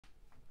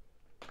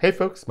Hey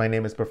folks, my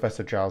name is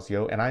Professor Giles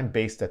Yeo and I'm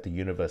based at the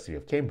University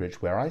of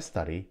Cambridge where I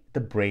study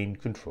the brain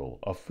control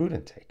of food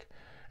intake.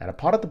 And a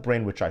part of the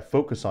brain which I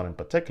focus on in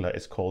particular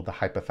is called the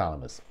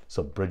hypothalamus.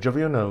 So bridge of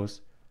your nose,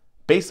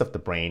 base of the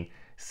brain,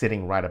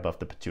 sitting right above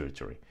the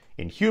pituitary.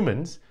 In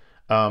humans,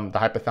 the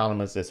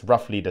hypothalamus is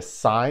roughly the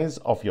size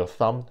of your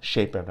thumb,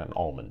 shaped as an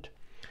almond.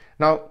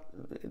 Now,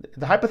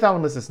 the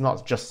hypothalamus is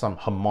not just some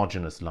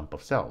homogeneous lump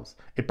of cells.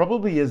 It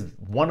probably is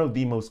one of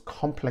the most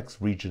complex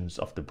regions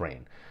of the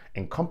brain,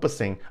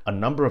 encompassing a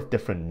number of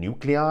different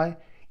nuclei,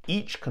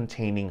 each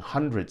containing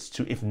hundreds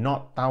to, if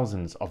not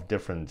thousands, of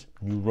different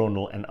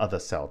neuronal and other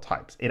cell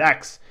types. It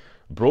acts,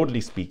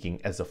 broadly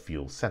speaking, as a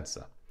fuel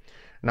sensor.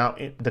 Now,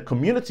 the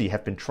community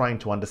have been trying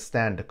to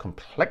understand the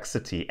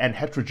complexity and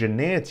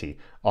heterogeneity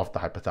of the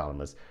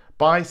hypothalamus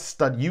by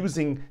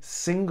using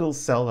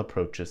single-cell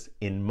approaches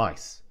in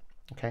mice.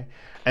 Okay,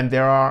 and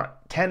there are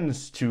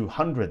tens to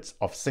hundreds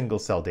of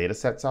single-cell data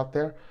sets out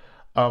there.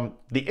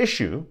 The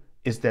issue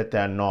is that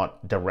they're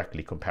not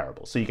directly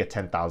comparable. So you get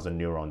 10,000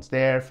 neurons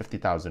there,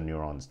 50,000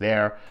 neurons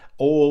there,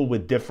 all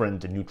with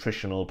different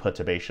nutritional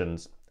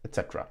perturbations,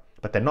 etc.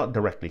 But they're not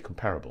directly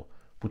comparable,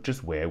 which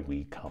is where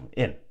we come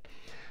in.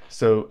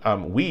 So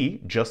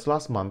we, just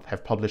last month,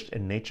 have published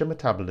in Nature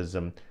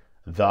Metabolism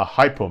the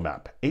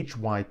HypoMap,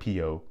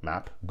 H-Y-P-O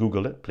map,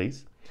 Google it,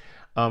 please,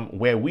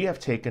 where we have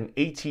taken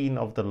 18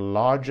 of the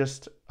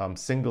largest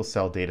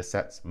single-cell data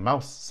sets,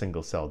 mouse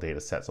single-cell data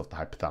sets of the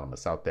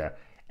hypothalamus out there,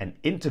 and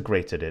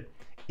integrated it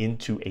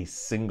into a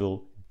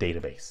single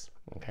database.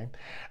 Okay,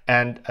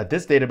 and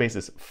this database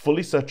is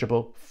fully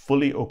searchable,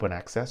 fully open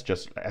access.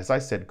 Just as I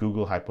said,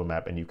 Google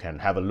HypoMap, and you can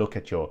have a look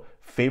at your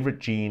favorite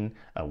gene,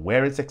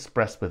 where it's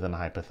expressed within the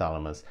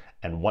hypothalamus,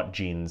 and what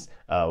genes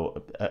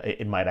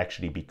it might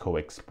actually be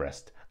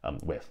co-expressed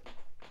with.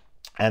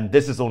 And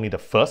this is only the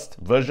first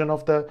version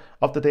of the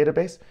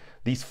database.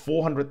 These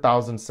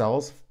 400,000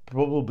 cells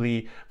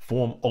probably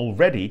form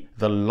already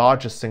the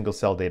largest single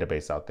cell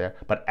database out there.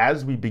 But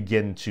as we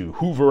begin to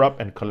hoover up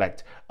and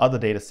collect other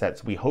data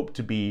sets, we hope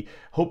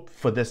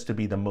for this to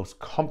be the most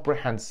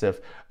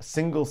comprehensive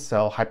single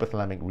cell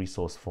hypothalamic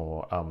resource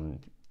for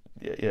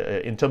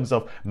in terms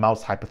of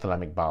mouse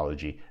hypothalamic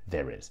biology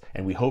there is.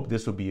 And we hope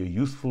this will be a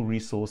useful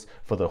resource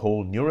for the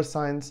whole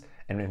neuroscience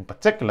and in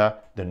particular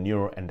the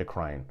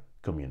neuroendocrine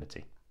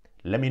community.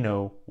 Let me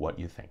know what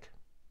you think.